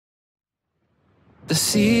The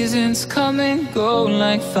seasons come and go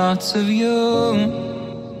like thoughts of you.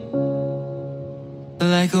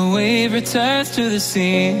 Like a wave returns to the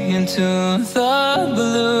sea into the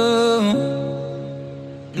blue.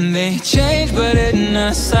 They change but in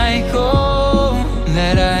a cycle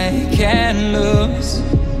that I can't lose.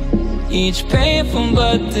 Each painful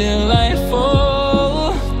but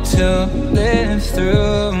delightful to live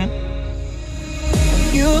through.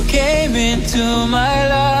 You came into my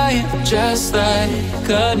life just like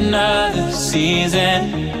another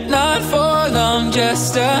season. Not for long,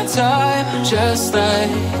 just a time, just like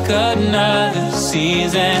another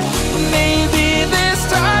season. Maybe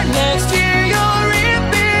this time next year you'll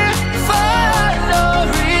reappear for no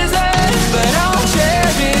reason. But I'll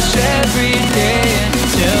cherish every day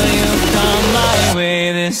until you come my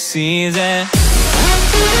way this season.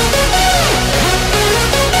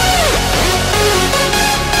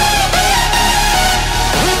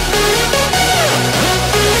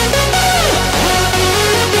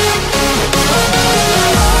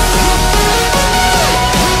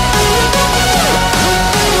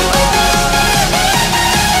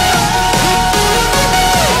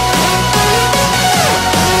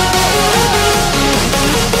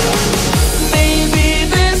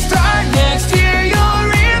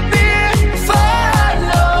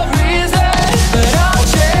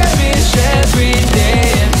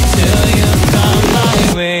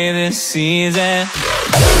 Season.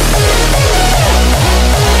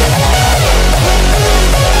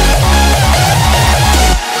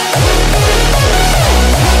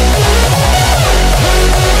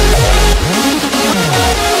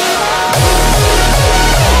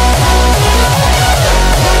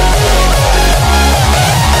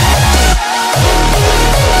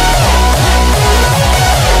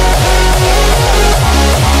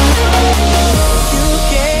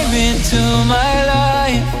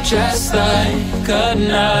 Just like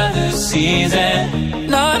another season.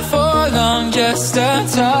 Not for long, just a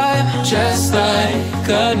time, just like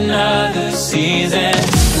another season.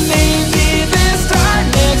 Maybe this time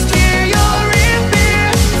next year you'll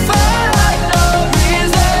reappear for no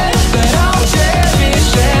reason. But I'll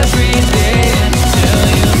cherish every day until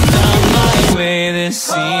you come my way this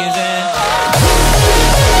season.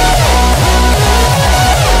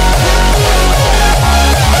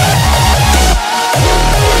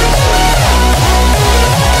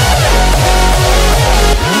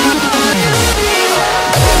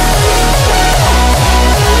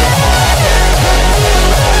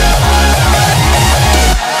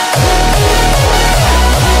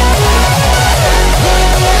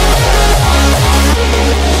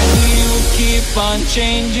 On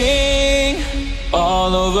changing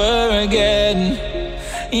all over again.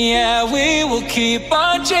 Yeah, we will keep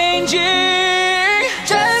on changing.